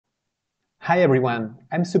Hi everyone,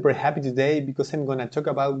 I'm super happy today because I'm gonna talk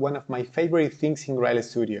about one of my favorite things in Grial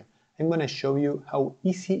Studio. I'm gonna show you how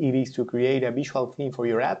easy it is to create a visual theme for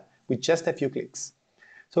your app with just a few clicks.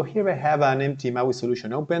 So here I have an empty MAUI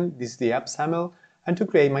solution open, this is the app SAML, and to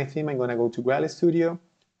create my theme I'm gonna go to Grial Studio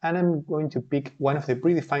and I'm going to pick one of the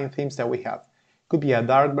predefined themes that we have. It could be a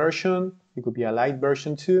dark version, it could be a light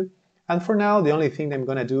version too, and for now the only thing I'm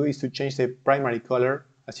gonna do is to change the primary color,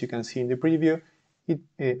 as you can see in the preview.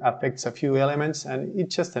 It affects a few elements and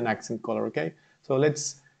it's just an accent color, okay? So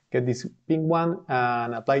let's get this pink one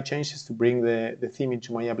and apply changes to bring the theme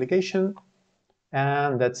into my application,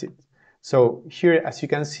 and that's it. So here, as you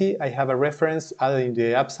can see, I have a reference added in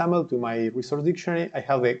the app SAML to my resource dictionary. I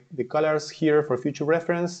have the colors here for future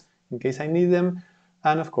reference in case I need them,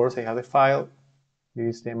 and of course I have the file.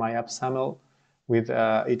 This is my app SAML with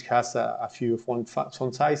it has a few font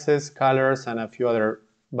sizes, colors, and a few other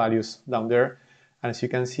values down there. And as you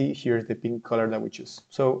can see, here's the pink color that we choose.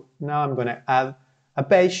 So now I'm going to add a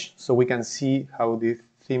page so we can see how the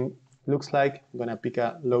theme looks like. I'm going to pick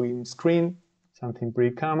a login screen, something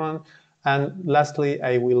pretty common. And lastly,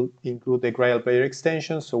 I will include the Grial player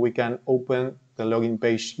extension so we can open the login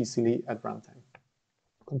page easily at runtime.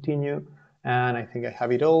 Continue, and I think I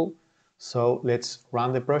have it all. So let's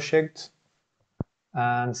run the project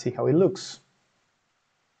and see how it looks.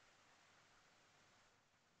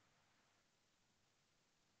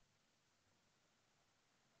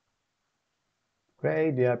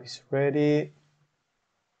 Great, the app is ready.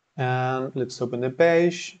 And let's open the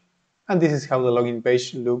page. And this is how the login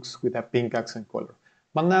page looks with a pink accent color.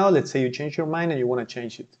 But now let's say you change your mind and you want to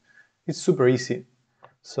change it. It's super easy.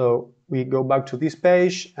 So we go back to this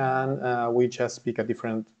page and we just pick a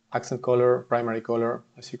different accent color, primary color,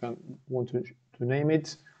 as you can want to name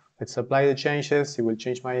it. Let's apply the changes. It will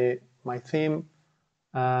change my theme.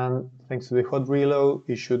 And thanks to the hot reload,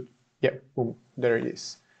 it should, yeah, boom, there it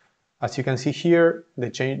is. As you can see here,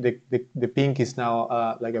 the pink is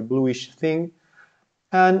now like a bluish thing.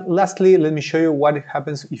 And lastly, let me show you what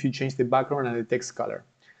happens if you change the background and the text color.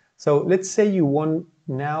 So let's say you want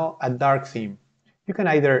now a dark theme. You can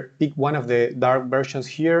either pick one of the dark versions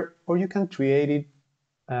here, or you can create it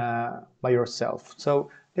by yourself. So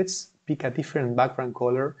let's pick a different background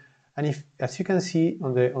color. And if, as you can see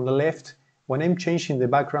on the left, when I'm changing the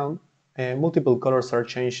background, multiple colors are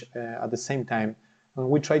changed at the same time. And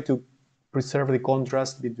we try to preserve the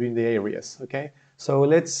contrast between the areas, okay? So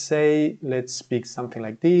let's pick something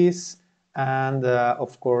like this. And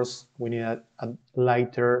of course, we need a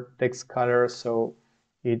lighter text color so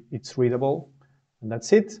it's readable. And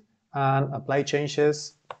that's it. And apply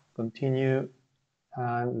changes, continue,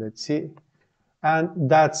 and let's see. And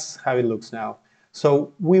that's how it looks now.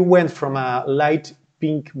 So we went from a light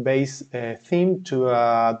pink base theme to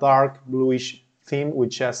a dark bluish theme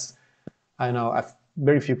with just, I don't know,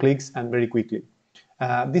 very few clicks and very quickly.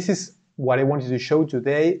 This is what I wanted to show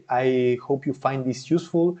today. I hope you find this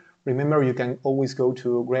useful. Remember, you can always go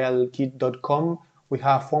to grialkit.com. We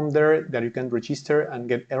have a form there that you can register and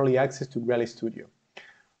get early access to Grial Studio.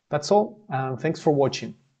 That's all, and thanks for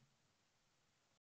watching.